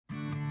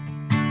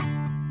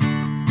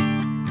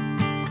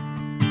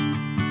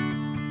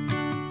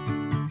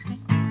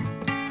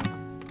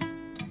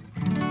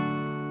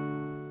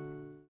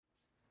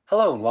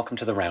Hello and welcome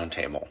to The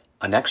Roundtable,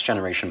 a Next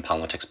Generation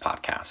Politics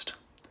podcast.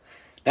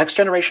 Next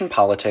Generation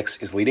Politics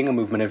is leading a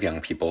movement of young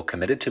people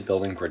committed to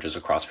building bridges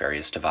across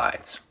various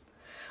divides.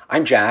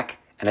 I'm Jack,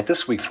 and at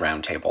this week's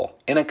Roundtable,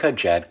 Inika,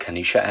 Jed,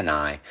 Kanisha, and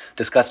I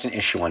discussed an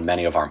issue on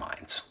many of our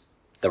minds,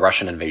 the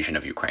Russian invasion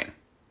of Ukraine.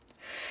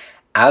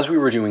 As we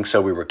were doing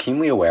so, we were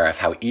keenly aware of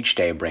how each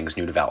day brings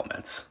new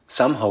developments,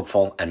 some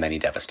hopeful and many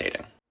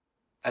devastating.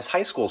 As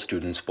high school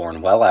students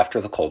born well after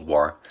the Cold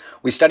War,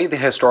 we studied the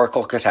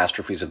historical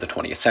catastrophes of the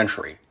 20th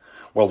century,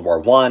 World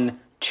War I,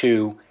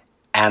 II,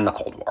 and the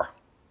Cold War.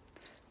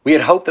 We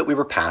had hoped that we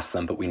were past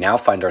them, but we now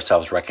find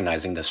ourselves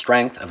recognizing the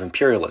strength of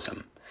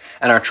imperialism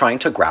and are trying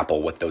to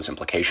grapple with those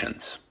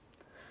implications.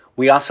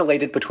 We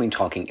oscillated between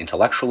talking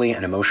intellectually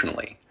and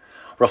emotionally,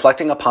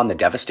 reflecting upon the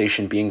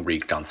devastation being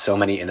wreaked on so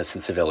many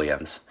innocent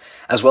civilians,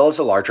 as well as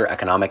the larger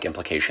economic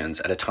implications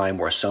at a time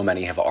where so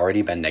many have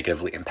already been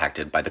negatively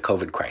impacted by the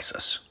COVID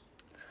crisis.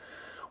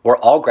 We're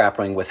all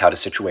grappling with how to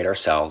situate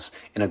ourselves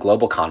in a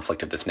global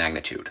conflict of this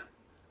magnitude.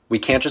 We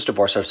can't just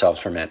divorce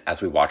ourselves from it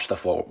as we watch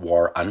the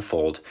war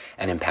unfold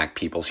and impact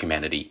people's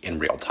humanity in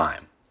real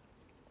time.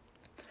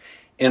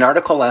 In an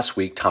article last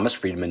week, Thomas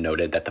Friedman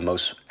noted that the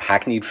most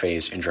hackneyed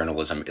phrase in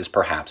journalism is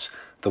perhaps,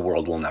 "the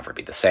world will never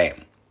be the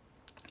same."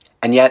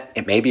 And yet,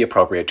 it may be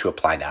appropriate to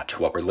apply that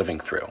to what we're living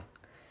through.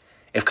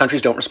 If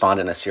countries don't respond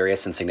in a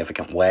serious and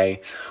significant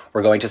way,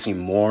 we're going to see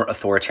more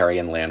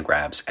authoritarian land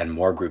grabs and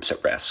more groups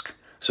at risk,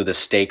 so the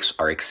stakes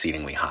are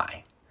exceedingly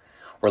high.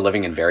 We're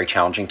living in very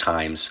challenging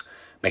times,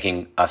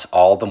 making us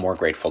all the more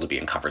grateful to be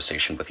in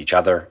conversation with each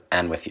other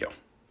and with you.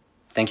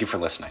 Thank you for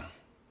listening.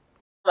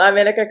 I'm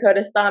Inika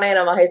Kodestani, and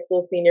I'm a high school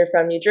senior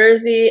from New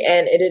Jersey.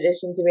 And in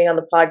addition to being on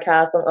the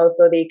podcast, I'm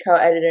also the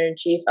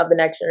co-editor-in-chief of the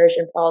Next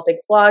Generation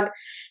Politics blog.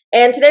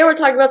 And today we're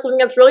talking about something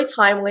that's really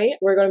timely.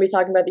 We're going to be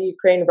talking about the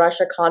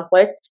Ukraine-Russia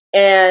conflict.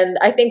 And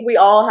I think we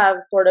all have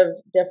sort of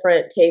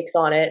different takes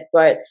on it.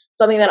 But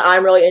something that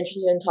I'm really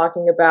interested in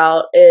talking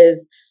about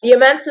is the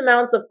immense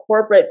amounts of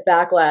corporate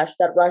backlash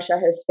that Russia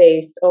has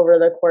faced over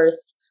the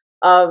course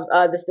of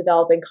this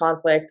developing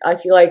conflict. I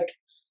feel like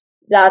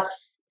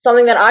that's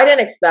something that I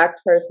didn't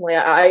expect personally.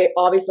 I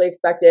obviously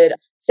expected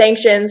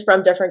sanctions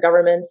from different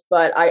governments,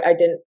 but I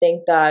didn't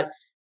think that,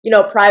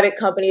 private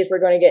companies were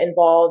going to get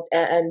involved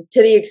and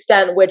to the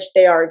extent which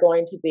they are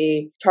going to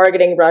be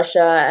targeting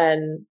Russia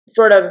and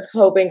sort of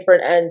hoping for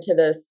an end to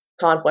this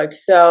conflict.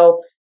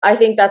 So I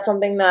think that's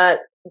something that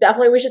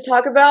definitely we should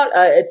talk about.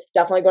 It's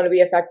definitely going to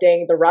be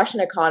affecting the Russian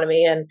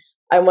economy, and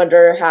I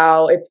wonder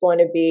how it's going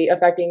to be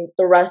affecting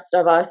the rest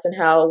of us and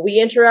how we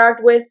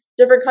interact with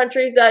different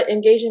countries that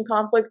engage in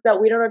conflicts that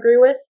we don't agree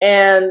with,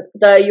 and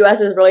the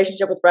U.S.'s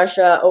relationship with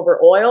Russia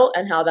over oil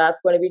and how that's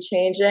going to be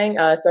changing,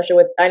 especially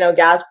with, I know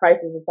gas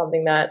prices is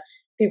something that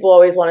people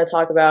always want to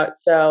talk about.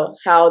 So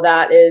how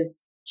that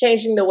is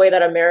changing the way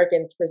that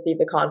Americans perceive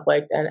the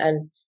conflict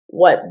and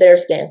what their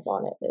stance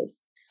on it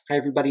is. Hi,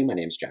 everybody. My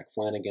name's Jack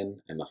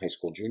Flanagan. I'm a high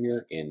school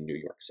junior in New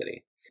York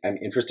City. I'm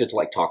interested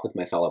to talk with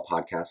my fellow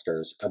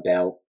podcasters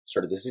about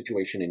sort of the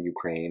situation in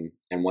Ukraine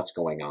and what's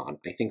going on.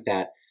 I think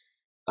that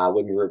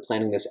when we were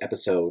planning this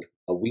episode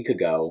a week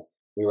ago,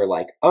 we were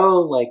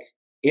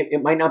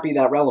it might not be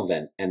that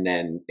relevant. And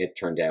then it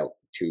turned out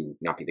to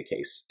not be the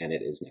case. And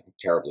it is now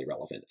terribly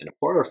relevant and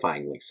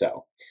horrifyingly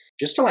so.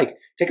 Just to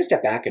take a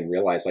step back and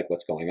realize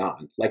what's going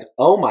on.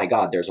 Oh my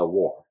God, there's a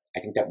war. I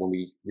think that when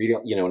we read,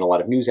 in a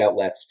lot of news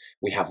outlets,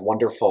 we have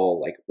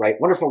wonderful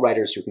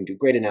writers who can do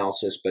great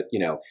analysis, but,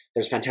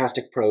 there's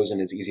fantastic prose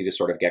and it's easy to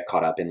sort of get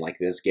caught up in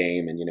this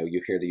game. And,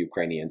 you hear the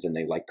Ukrainians and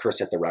they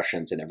curse at the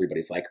Russians and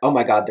everybody's like, oh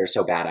my God, they're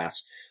so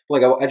badass.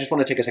 But I just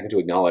want to take a second to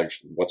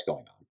acknowledge what's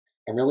going on.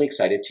 I'm really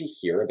excited to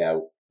hear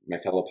about my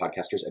fellow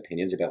podcasters'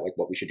 opinions about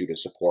what we should do to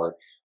support,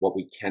 what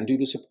we can do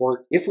to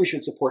support, if we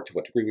should support, to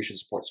what degree we should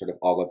support, sort of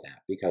all of that,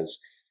 because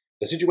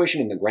the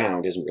situation in the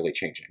ground isn't really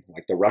changing.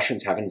 The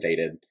Russians have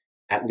invaded.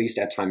 At least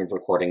at time of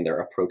recording, they're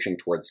approaching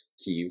towards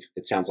Kyiv.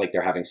 It sounds like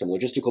they're having some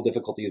logistical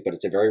difficulties, but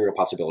it's a very real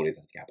possibility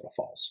that the capital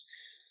falls.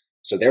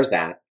 So there's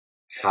that.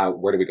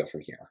 Where do we go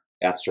from here?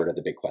 That's sort of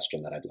the big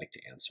question that I'd like to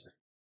answer.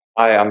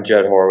 Hi, I'm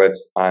Jed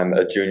Horowitz. I'm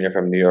a junior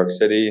from New York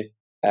City,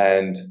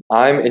 and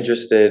I'm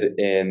interested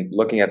in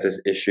looking at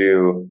this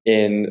issue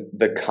in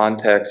the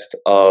context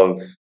of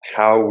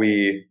how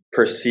we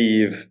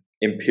perceive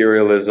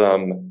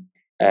imperialism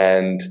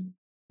and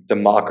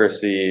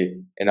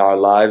democracy in our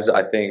lives.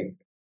 I think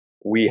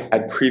we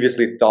had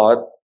previously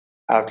thought,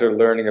 after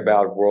learning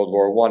about World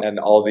War I and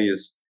all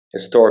these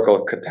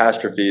historical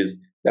catastrophes,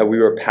 that we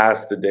were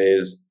past the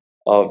days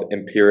of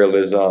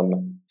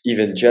imperialism,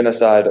 even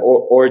genocide,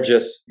 or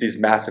just these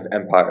massive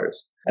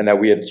empires, and that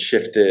we had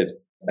shifted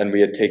and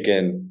we had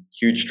taken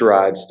huge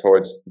strides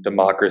towards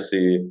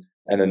democracy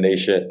and a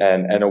nation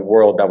and a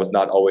world that was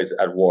not always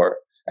at war.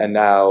 And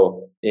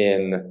now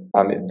in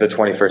the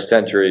 21st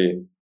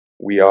century,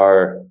 we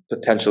are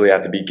potentially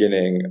at the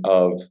beginning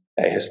of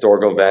a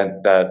historical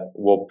event that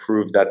will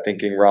prove that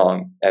thinking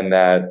wrong, and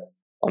that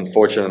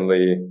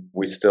unfortunately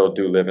we still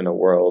do live in a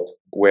world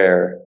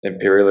where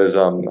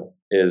imperialism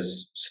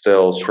is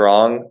still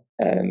strong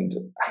and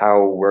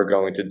how we're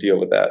going to deal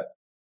with that.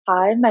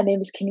 Hi, my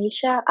name is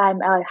Kenesha.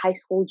 I'm a high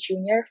school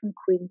junior from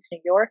Queens, New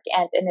York.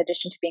 And in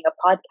addition to being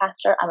a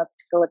podcaster, I'm a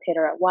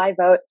facilitator at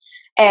YVote.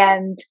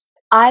 And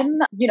I'm,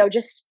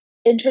 just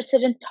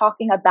interested in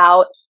talking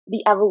about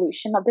the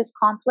evolution of this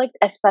conflict,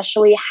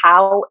 especially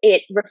how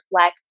it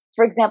reflects,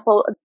 for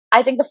example,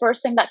 I think the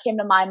first thing that came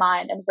to my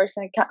mind and the first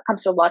thing that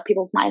comes to a lot of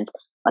people's minds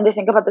when they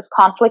think about this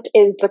conflict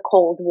is the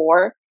Cold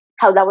War,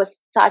 how that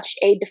was such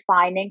a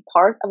defining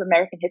part of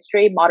American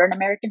history, modern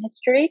American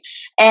history,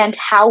 and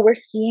how we're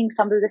seeing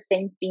some of the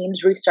same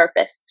themes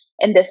resurface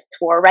in this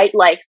war, right?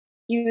 Like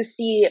you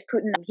see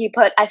Putin, he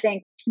put, I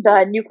think,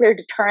 the nuclear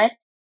deterrent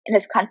in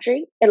his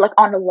country, like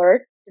on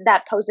alert.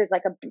 That poses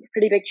like a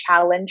pretty big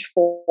challenge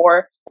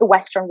for the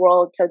Western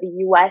world, so the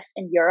US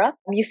and Europe.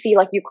 You see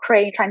like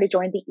Ukraine trying to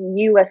join the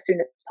EU as soon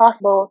as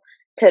possible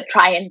to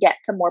try and get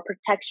some more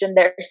protection.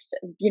 There's,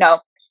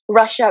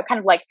 Russia, kind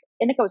of like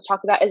Inika was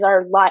talking about, is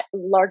our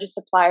largest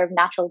supplier of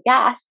natural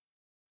gas.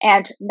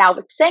 And now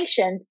with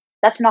sanctions,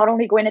 that's not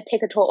only going to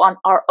take a toll on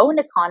our own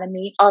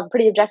economy,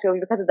 pretty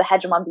objectively because of the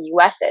hegemon the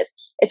US is,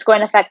 it's going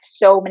to affect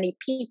so many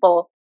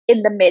people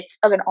in the midst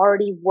of an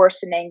already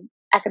worsening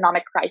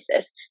economic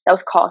crisis that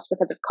was caused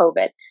because of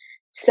COVID.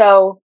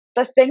 So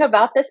the thing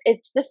about this,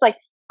 it's this like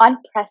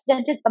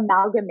unprecedented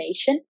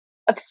amalgamation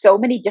of so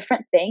many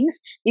different things,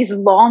 these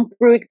long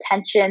brewing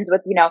tensions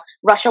with,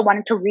 Russia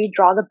wanting to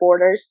redraw the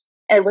borders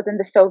within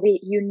the Soviet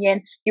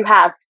Union. You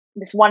have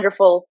this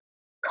wonderful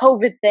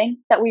COVID thing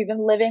that we've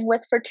been living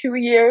with for 2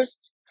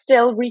 years,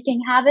 still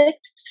wreaking havoc.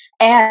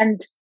 And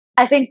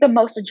I think the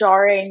most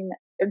jarring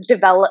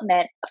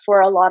development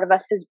for a lot of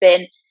us has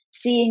been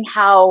seeing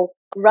how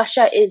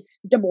Russia is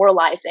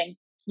demoralizing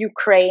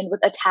Ukraine with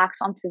attacks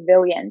on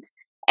civilians.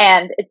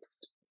 And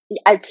it's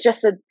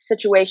just a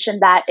situation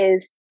that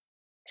is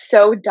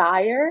so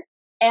dire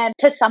and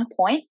to some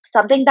point,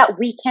 something that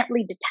we can't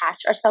really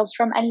detach ourselves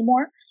from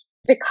anymore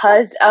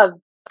because of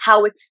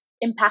how it's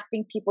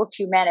impacting people's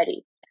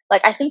humanity.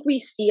 Like, I think we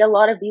see a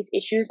lot of these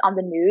issues on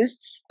the news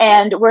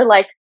and we're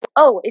like,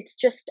 oh, it's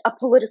just a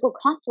political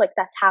conflict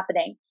that's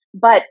happening.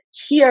 But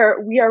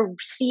here we are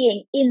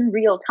seeing in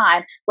real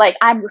time, like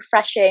I'm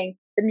refreshing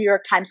the New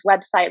York Times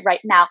website right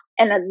now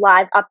and a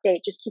live update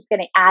just keeps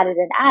getting added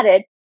and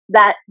added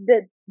that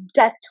the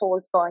death toll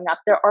is going up.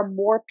 There are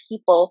more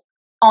people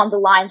on the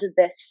lines of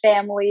this,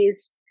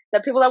 families,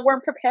 the people that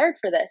weren't prepared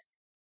for this.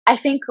 I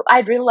think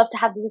I'd really love to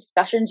have the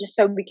discussion just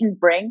so we can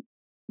bring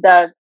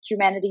the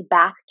humanity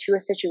back to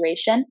a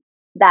situation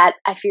that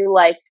I feel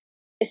like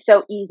is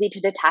so easy to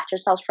detach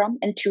ourselves from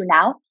and tune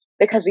out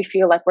because we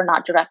feel like we're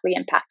not directly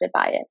impacted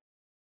by it.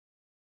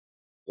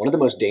 One of the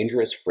most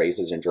dangerous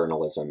phrases in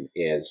journalism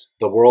is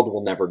the world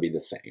will never be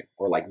the same,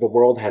 or like the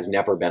world has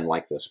never been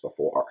like this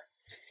before.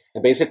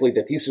 And basically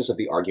the thesis of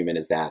the argument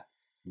is that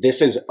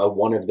this is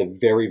one of the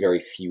very, very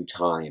few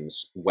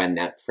times when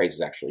that phrase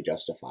is actually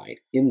justified,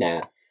 in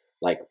that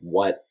like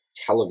what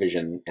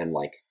television and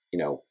like,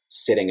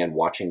 sitting and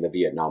watching the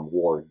Vietnam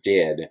War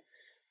did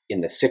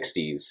in the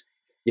 60s,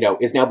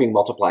 is now being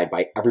multiplied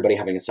by everybody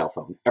having a cell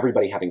phone,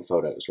 everybody having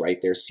photos, right?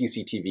 There's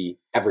CCTV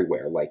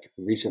everywhere. Like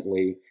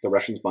recently, the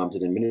Russians bombed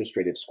an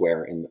administrative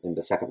square in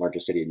the second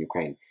largest city in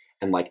Ukraine.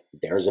 And like,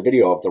 there's a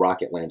video of the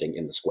rocket landing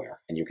in the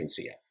square and you can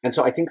see it. And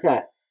so I think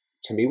that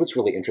to me, what's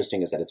really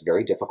interesting is that it's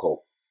very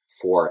difficult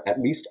for at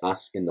least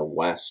us in the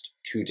West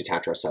to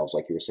detach ourselves,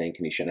 like you were saying,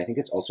 Kenesha. And I think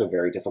it's also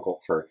very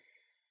difficult for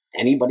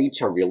anybody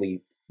to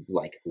really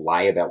like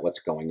lie about what's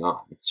going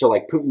on. So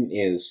like Putin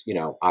is,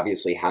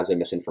 obviously has a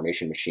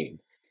misinformation machine.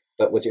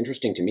 But what's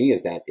interesting to me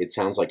is that it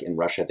sounds like in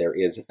Russia, there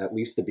is at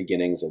least the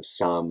beginnings of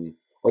some,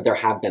 or there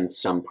have been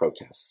some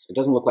protests. It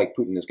doesn't look like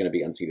Putin is going to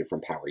be unseated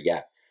from power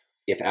yet,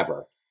 if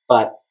ever.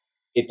 But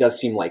it does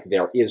seem like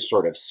there is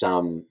sort of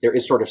some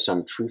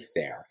truth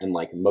there. And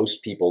like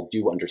most people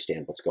do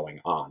understand what's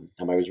going on.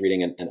 I was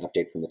reading an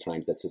update from the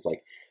Times that says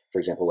like, for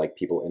example, like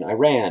people in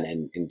Iran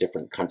and in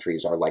different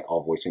countries are like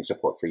all voicing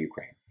support for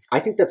Ukraine. I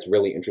think that's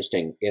really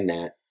interesting in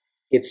that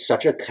it's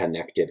such a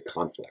connected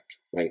conflict,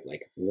 right?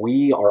 Like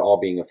we are all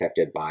being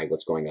affected by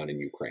what's going on in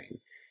Ukraine.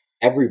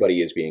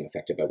 Everybody is being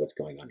affected by what's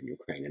going on in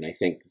Ukraine. And I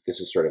think this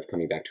is sort of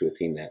coming back to a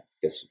theme that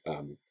this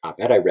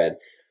op-ed I read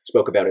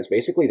spoke about, is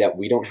basically that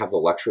we don't have the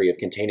luxury of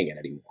containing it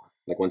anymore.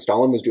 Like when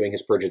Stalin was doing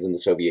his purges in the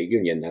Soviet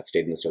Union, that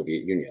stayed in the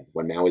Soviet Union.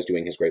 When Mao is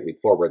doing his Great Leap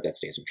Forward, that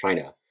stays in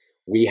China.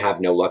 We have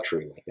no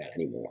luxury like that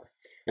anymore.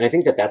 And I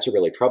think that that's a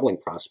really troubling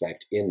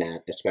prospect in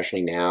that,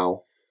 especially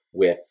now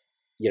with,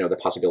 the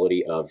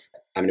possibility of,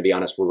 I'm going to be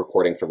honest, we're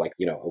recording for like,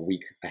 a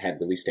week ahead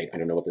release date. I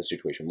don't know what the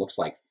situation looks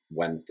like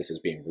when this is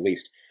being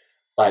released,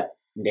 but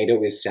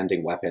NATO is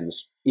sending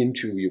weapons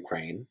into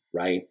Ukraine,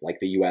 right? Like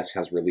the US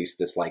has released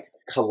this like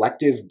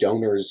collective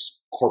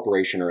donors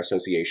corporation or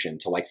association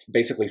to like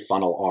basically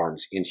funnel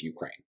arms into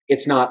Ukraine.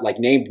 It's not like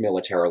named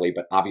militarily,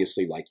 but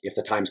obviously like if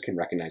the Times can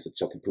recognize it,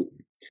 so can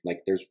Putin.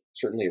 Like there's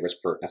certainly a risk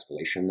for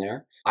escalation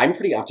there. I'm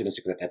pretty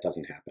optimistic that that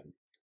doesn't happen,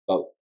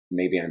 but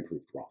maybe I'm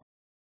proved wrong.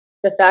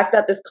 The fact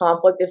that this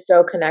conflict is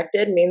so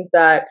connected means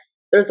that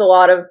there's a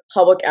lot of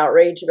public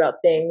outrage about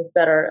things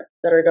that are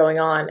going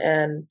on,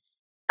 and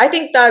I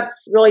think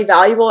that's really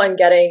valuable in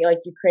getting like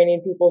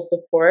Ukrainian people's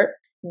support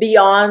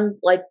beyond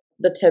like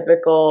the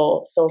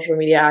typical social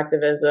media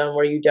activism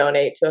where you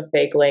donate to a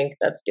fake link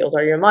that steals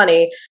all your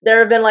money. There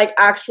have been like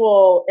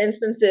actual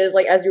instances,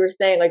 like as you were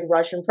saying, like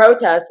Russian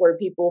protests where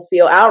people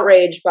feel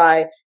outraged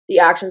by the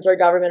actions our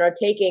government are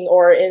taking,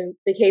 or in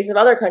the case of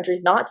other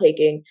countries not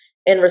taking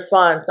in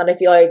response. And I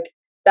feel like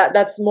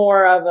that's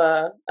more of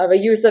a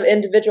use of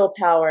individual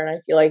power. And I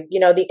feel like, you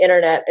know, the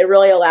internet, it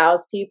really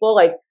allows people,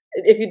 like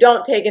if you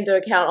don't take into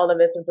account all the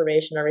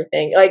misinformation and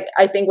everything, like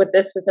I think with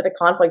this specific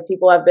conflict,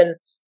 people have been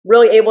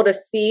really able to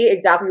see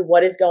exactly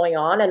what is going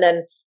on and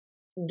then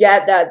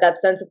get that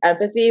sense of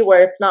empathy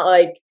where it's not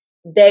like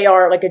they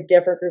are like a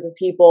different group of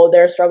people,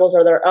 their struggles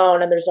are their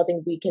own and there's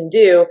nothing we can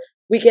do.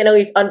 We can at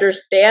least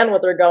understand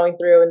what they're going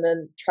through and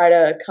then try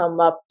to come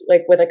up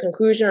like with a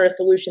conclusion or a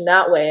solution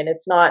that way. And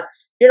it's not,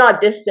 you're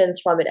not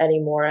distanced from it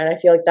anymore. And I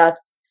feel like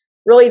that's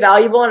really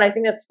valuable. And I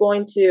think that's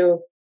going to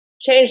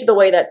change the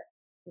way that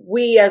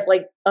we as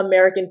like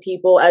American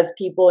people, as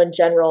people in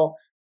general,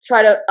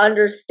 try to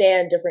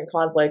understand different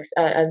conflicts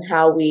and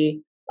how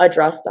we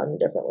address them in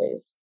different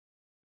ways.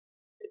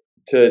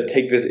 To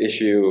take this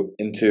issue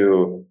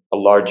into a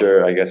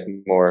larger, I guess,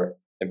 more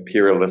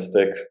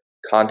imperialistic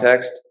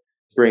context,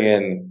 bring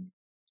in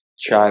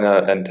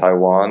China and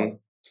Taiwan.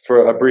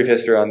 For a brief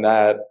history on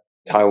that,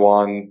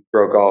 Taiwan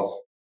broke off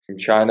from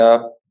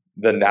China.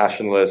 The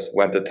nationalists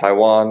went to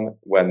Taiwan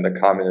when the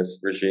communist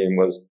regime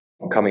was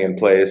coming in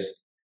place.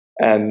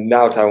 And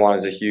now Taiwan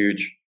is a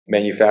huge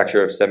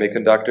manufacturer of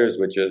semiconductors,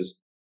 which is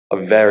a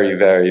very,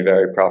 very,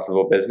 very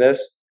profitable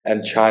business.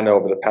 And China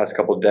over the past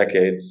couple of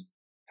decades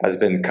has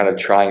been kind of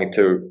trying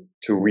to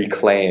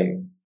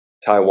reclaim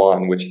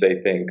Taiwan, which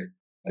they think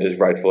is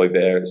rightfully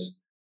theirs.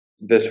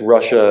 This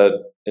Russia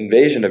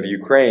invasion of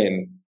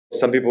Ukraine,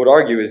 some people would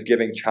argue, is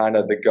giving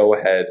China the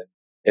go-ahead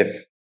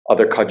if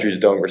other countries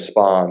don't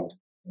respond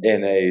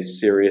in a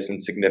serious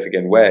and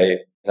significant way.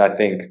 And I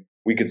think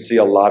we could see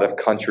a lot of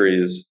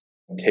countries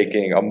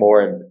taking a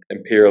more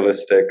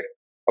imperialistic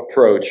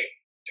approach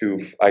to,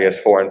 I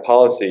guess, foreign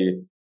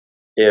policy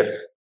if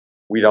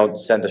we don't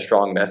send a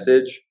strong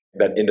message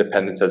that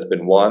independence has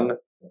been won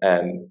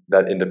and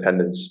that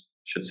independence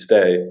should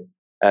stay.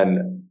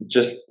 And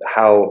just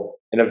how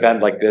an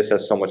event like this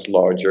has so much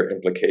larger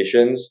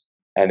implications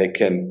and it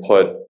can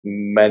put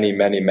many,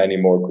 many, many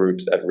more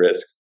groups at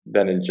risk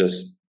than in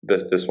just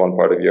this one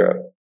part of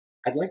Europe.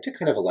 I'd like to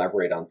kind of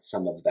elaborate on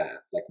some of that,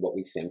 like what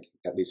we think,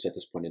 at least at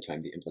this point in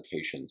time, the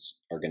implications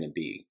are going to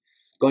be.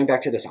 Going back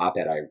to this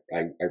op-ed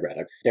I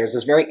read, there's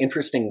this very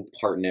interesting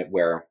part in it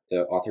where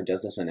the author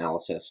does this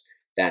analysis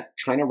that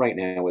China right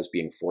now is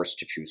being forced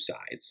to choose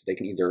sides. They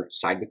can either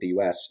side with the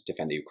US,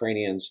 defend the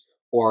Ukrainians,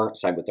 or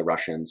side with the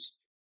Russians,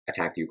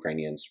 attack the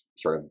Ukrainians,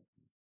 sort of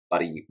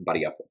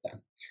buddy up with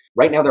them.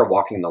 Right now they're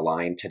walking the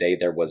line. Today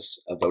there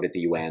was a vote at the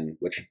UN,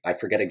 which I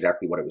forget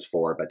exactly what it was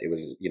for, but it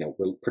was,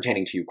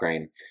 pertaining to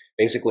Ukraine.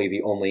 Basically,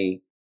 the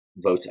only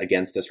votes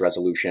against this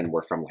resolution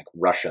were from like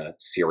Russia,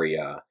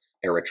 Syria,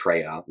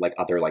 Eritrea, like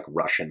other like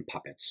Russian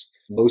puppets.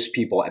 Most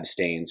people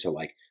abstained, so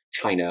like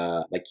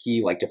China, like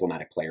key like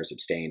diplomatic players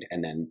abstained,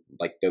 and then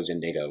like those in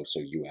NATO, so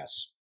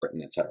US,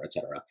 Britain, et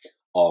cetera,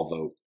 all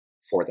vote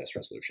for this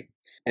resolution.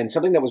 And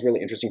something that was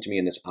really interesting to me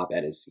in this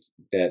op-ed is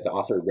the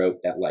author wrote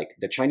that like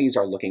the Chinese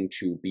are looking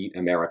to beat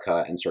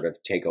America and sort of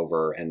take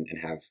over and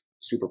have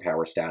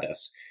superpower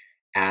status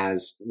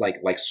as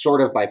like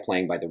sort of by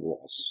playing by the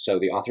rules. So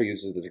the author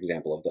uses this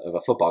example of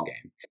a football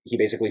game. He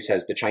basically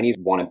says the Chinese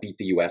want to beat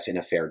the US in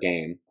a fair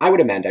game. I would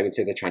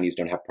say the Chinese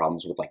don't have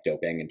problems with like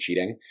doping and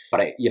cheating,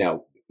 but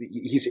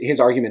his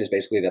argument is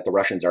basically that the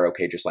Russians are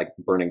okay just like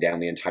burning down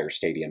the entire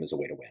stadium as a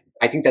way to win.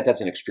 I think that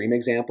that's an extreme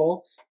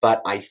example,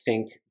 but I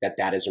think that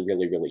that is a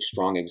really, really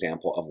strong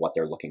example of what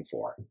they're looking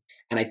for.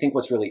 And I think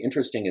what's really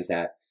interesting is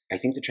that I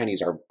think the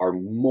Chinese are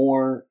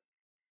more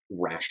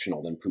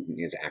rational than Putin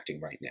is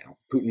acting right now.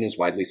 Putin is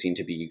widely seen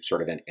to be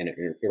sort of an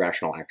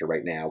irrational actor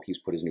right now. He's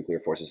put his nuclear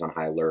forces on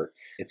high alert.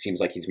 It seems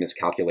like he's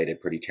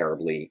miscalculated pretty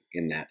terribly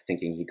in that,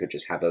 thinking he could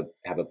just have a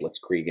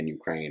blitzkrieg in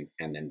Ukraine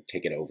and then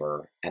take it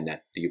over, and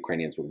that the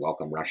Ukrainians would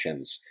welcome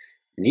Russians,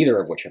 neither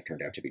of which have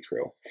turned out to be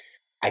true.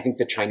 I think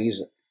the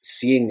Chinese,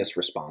 seeing this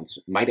response,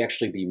 might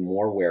actually be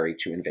more wary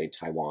to invade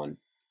Taiwan,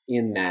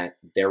 in that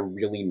they're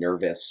really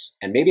nervous,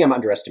 and maybe I'm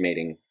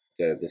underestimating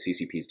the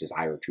CCP's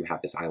desire to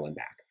have this island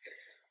back.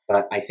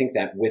 But I think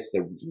that with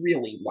the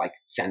really like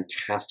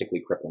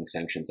fantastically crippling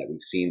sanctions that we've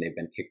seen, they've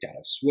been kicked out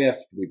of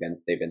SWIFT.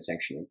 They've been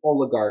sanctioning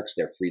oligarchs.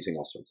 They're freezing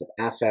all sorts of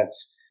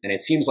assets, and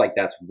it seems like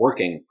that's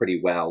working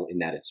pretty well in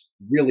that it's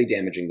really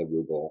damaging the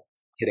ruble,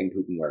 hitting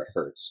Putin where it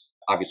hurts.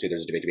 Obviously,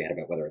 there's a debate to be had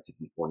about whether it's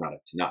or not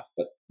it's enough,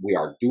 but we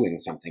are doing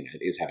something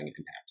and it is having an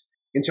impact.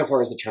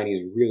 Insofar as the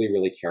Chinese really,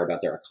 really care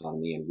about their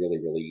economy and really,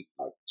 really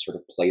sort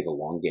of play the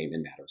long game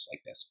in matters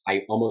like this,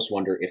 I almost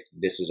wonder if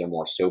this is a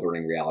more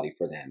sobering reality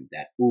for them,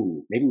 that,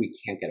 maybe we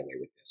can't get away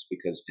with this,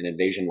 because an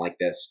invasion like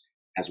this,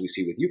 as we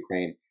see with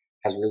Ukraine,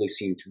 has really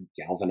seemed to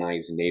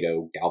galvanize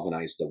NATO,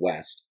 galvanize the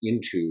West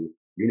into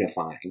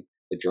unifying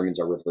The Germans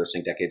are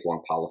reversing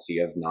decades-long policy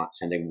of not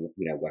sending,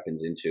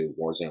 weapons into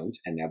war zones,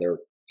 and now they're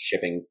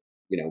shipping,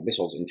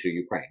 missiles into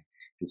Ukraine,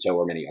 and so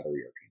are many other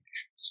European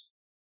nations.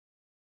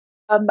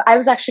 I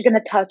was actually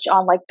going to touch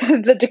on like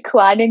the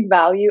declining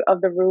value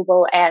of the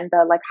ruble and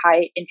the like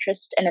high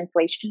interest and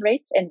inflation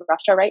rates in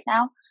Russia right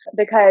now,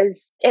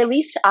 because at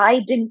least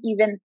I didn't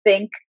even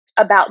think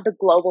about the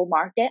global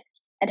market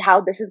and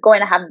how this is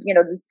going to have,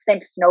 the same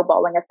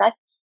snowballing effect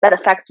that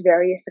affects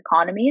various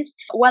economies.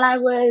 When I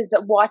was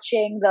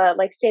watching the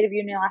like State of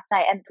Union last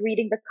night and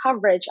reading the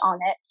coverage on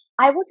it,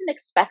 I wasn't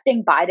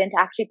expecting Biden to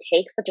actually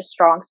take such a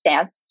strong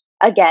stance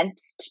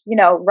against,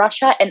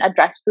 Russia and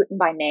address Putin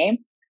by name,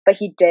 but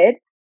he did.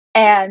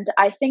 And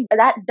I think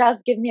that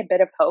does give me a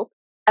bit of hope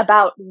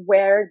about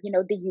where,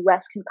 the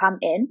US can come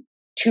in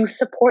to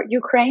support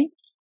Ukraine.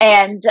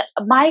 And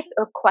my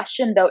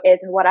question though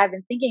is, and what I've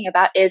been thinking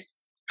about is,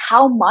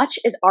 how much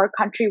is our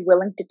country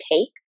willing to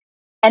take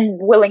and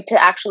willing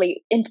to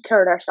actually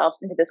insert ourselves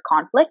into this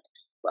conflict?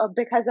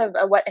 Because of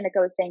what Inika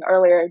was saying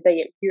earlier,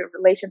 the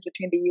relations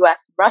between the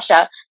US and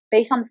Russia,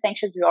 based on the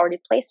sanctions we already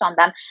placed on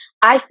them,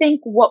 I think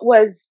what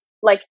was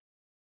like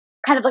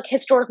kind of like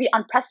historically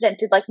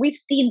unprecedented, like we've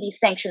seen these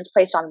sanctions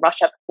placed on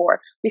Russia before.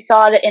 We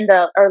saw it in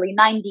the early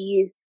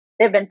 90s.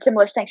 There have been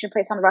similar sanctions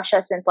placed on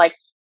Russia since like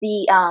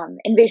the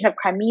invasion of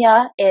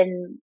Crimea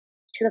in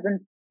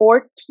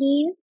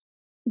 2014.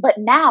 But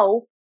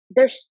now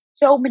there's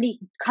so many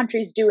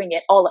countries doing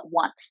it all at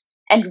once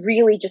and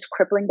really just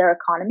crippling their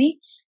economy.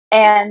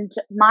 And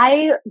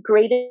my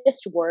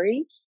greatest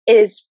worry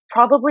is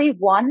probably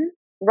one,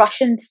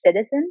 Russian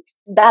citizens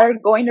that are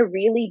going to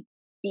really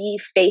be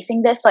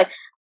facing this. Like,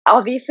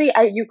 obviously,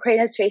 Ukraine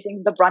is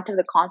facing the brunt of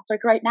the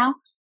conflict right now,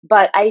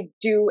 but I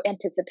do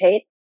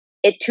anticipate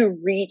it to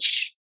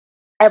reach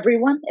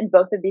everyone in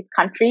both of these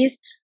countries,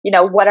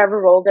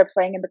 whatever role they're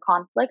playing in the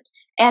conflict,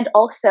 and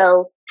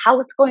also how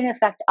it's going to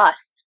affect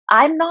us.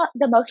 I'm not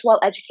the most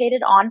well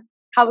educated on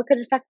how it could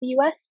affect the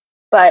US,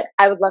 but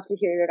I would love to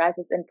hear your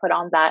guys' input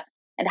on that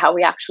and how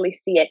we actually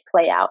see it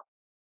play out,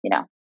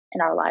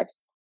 in our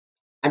lives.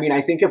 I mean,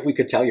 I think if we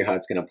could tell you how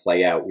it's going to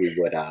play out, we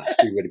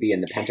would be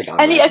in the Pentagon.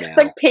 Any right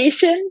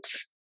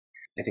expectations?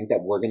 Now. I think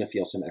that we're going to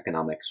feel some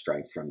economic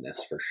strife from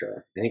this for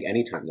sure. I think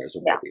anytime there's a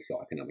war, we feel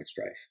economic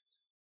strife.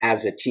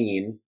 As a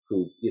teen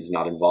who is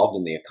not involved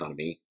in the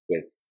economy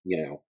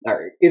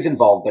or is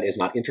involved but is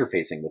not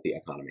interfacing with the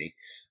economy,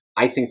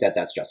 I think that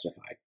that's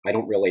justified. I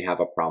don't really have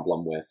a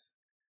problem with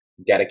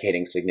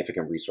dedicating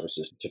significant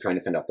resources to trying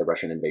to fend off the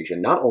Russian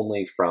invasion, not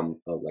only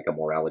from a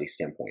morality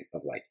standpoint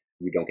of like,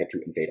 you don't get to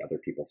invade other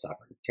people's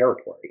sovereign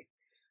territory,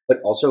 but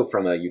also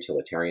from a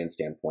utilitarian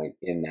standpoint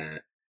in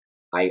that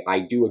I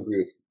do agree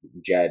with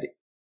Jed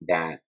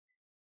that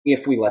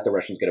if we let the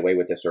Russians get away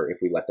with this, or if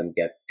we let them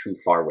get too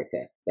far with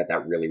it,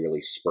 that really,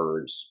 really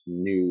spurs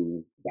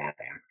new bad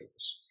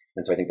actors.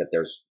 And so I think that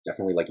there's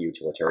definitely like a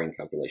utilitarian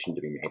calculation to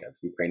be made of.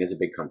 Ukraine is a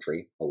big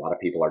country. A lot of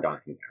people are dying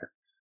there.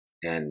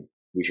 And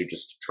we should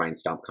just try and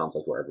stop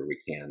conflict wherever we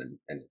can.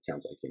 And it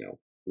sounds like,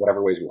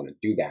 whatever ways we want to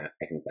do that,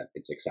 I think that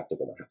it's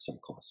acceptable to have some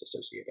costs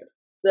associated.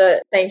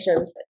 The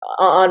sanctions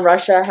on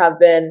Russia have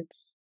been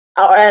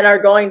and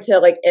are going to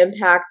like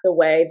impact the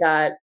way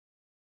that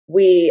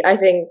we, I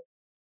think,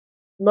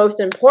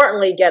 most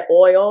importantly, get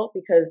oil,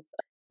 because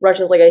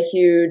Russia's like a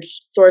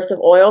huge source of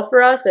oil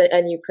for us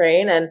and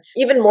Ukraine. And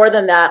even more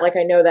than that, like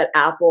I know that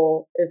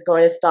Apple is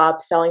going to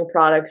stop selling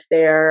products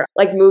there.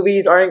 Like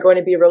movies aren't going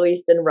to be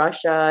released in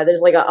Russia.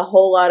 There's like a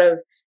whole lot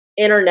of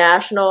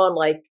international and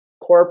like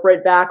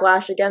corporate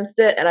backlash against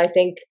it. And I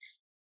think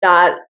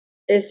that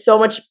is so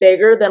much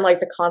bigger than like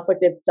the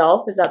conflict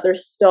itself, is that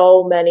there's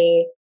so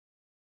many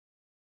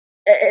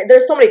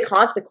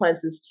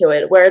consequences to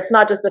it, where it's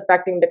not just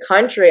affecting the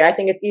country. I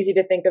think it's easy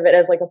to think of it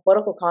as like a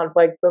political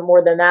conflict, but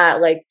more than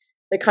that, like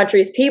the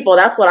country's people.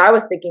 That's what I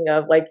was thinking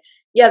of. Like,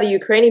 yeah, the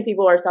Ukrainian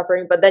people are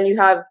suffering, but then you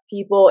have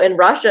people in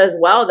Russia as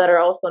well that are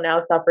also now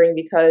suffering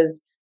because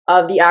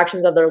of the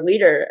actions of their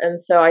leader. And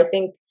so I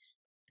think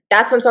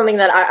that's been something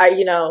that I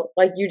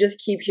like you just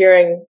keep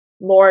hearing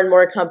more and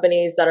more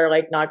companies that are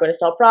like not going to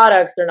sell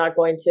products. They're not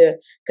going to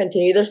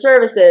continue their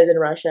services in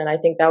Russia. And I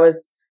think that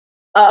was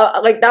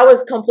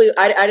complete.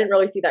 I didn't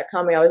really see that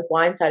coming. I was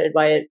blindsided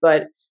by it,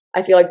 but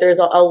I feel like there's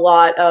a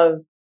lot of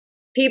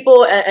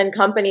people and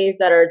companies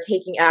that are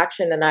taking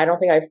action, and I don't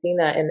think I've seen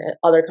that in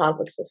other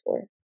conflicts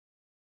before.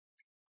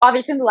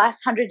 Obviously, in the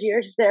last 100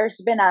 years,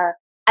 there's been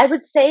I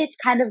would say it's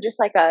kind of just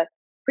like a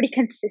pretty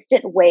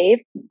consistent wave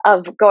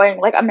of going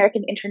like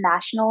American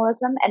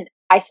internationalism and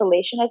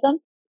isolationism.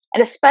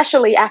 And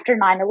especially after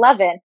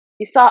 9/11,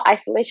 you saw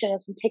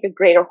isolationism take a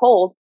greater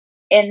hold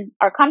in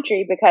our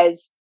country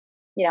because,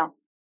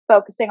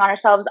 focusing on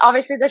ourselves.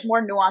 Obviously, there's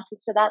more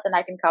nuances to that than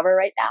I can cover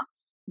right now.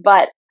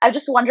 But I'm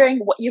just wondering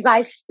what you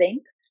guys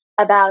think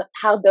about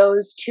how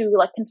those two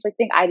like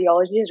conflicting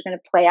ideologies are going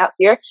to play out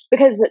here,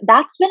 because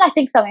that's been, I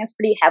think, something that's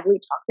pretty heavily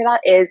talked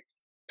about. Is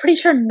pretty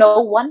sure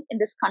no one in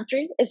this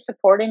country is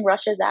supporting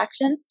Russia's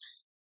actions,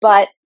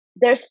 but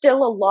there's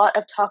still a lot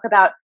of talk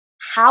about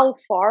how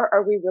far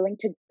are we willing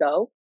to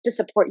go to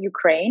support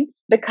Ukraine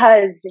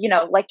because,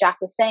 like Jack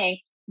was saying,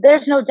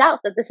 there's no doubt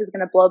that this is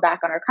going to blow back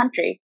on our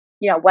country,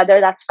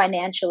 whether that's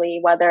financially,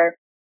 whether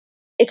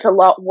it's a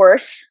lot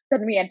worse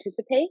than we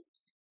anticipate.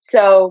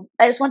 So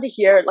I just want to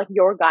hear like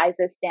your guys'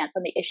 stance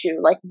on the issue.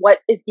 Like, what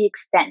is the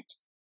extent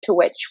to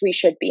which we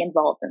should be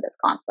involved in this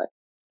conflict?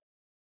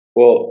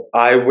 Well,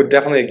 I would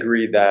definitely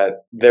agree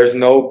that there's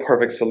no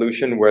perfect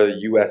solution where the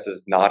US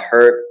is not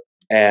hurt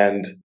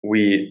and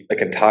we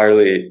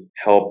entirely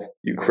help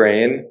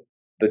Ukraine.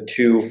 The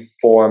two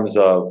forms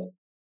of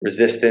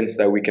resistance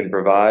that we can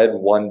provide,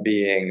 one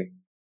being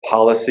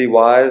policy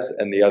wise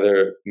and the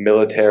other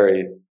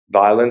military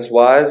violence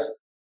wise.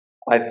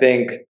 I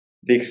think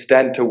the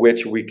extent to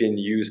which we can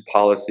use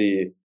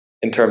policy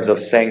in terms of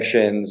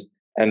sanctions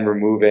and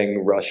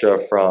removing Russia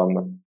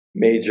from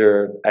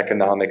major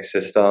economic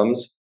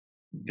systems,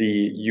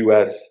 the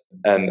US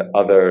and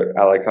other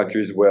allied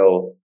countries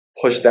will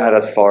push that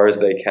as far as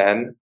they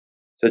can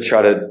to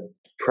try to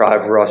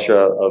deprive Russia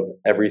of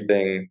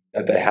everything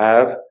that they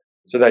have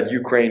so that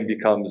Ukraine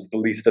becomes the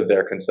least of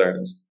their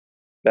concerns.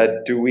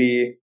 That do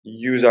we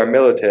use our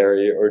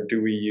military or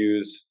do we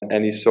use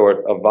any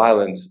sort of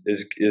violence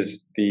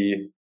is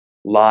the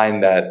line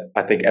that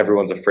I think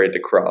everyone's afraid to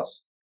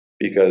cross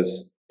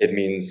because it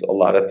means a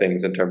lot of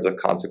things in terms of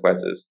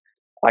consequences.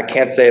 I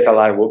can't say if the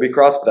line will be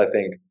crossed, but I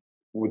think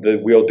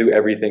we'll do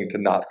everything to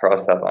not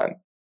cross that line.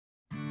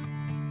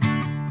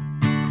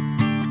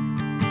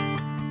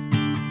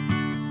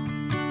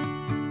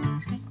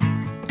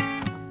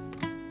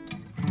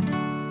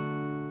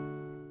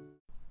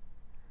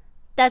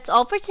 That's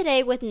all for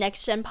today with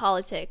Next Gen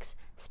Politics.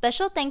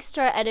 Special thanks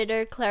to our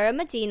editor, Clara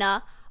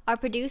Medina, our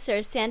producer,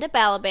 Sanda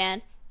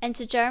Balaban, and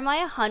to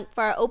Jeremiah Hunt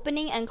for our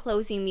opening and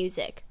closing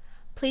music.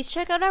 Please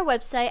check out our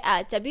website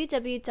at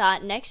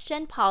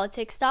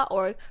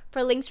www.nextgenpolitics.org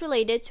for links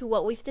related to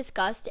what we've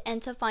discussed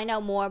and to find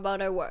out more about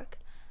our work.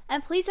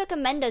 And please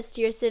recommend us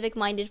to your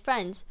civic-minded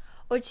friends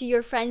or to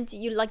your friends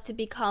you'd like to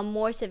become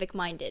more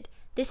civic-minded.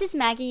 This is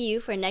Maggie Yu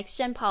for Next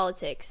Gen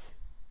Politics.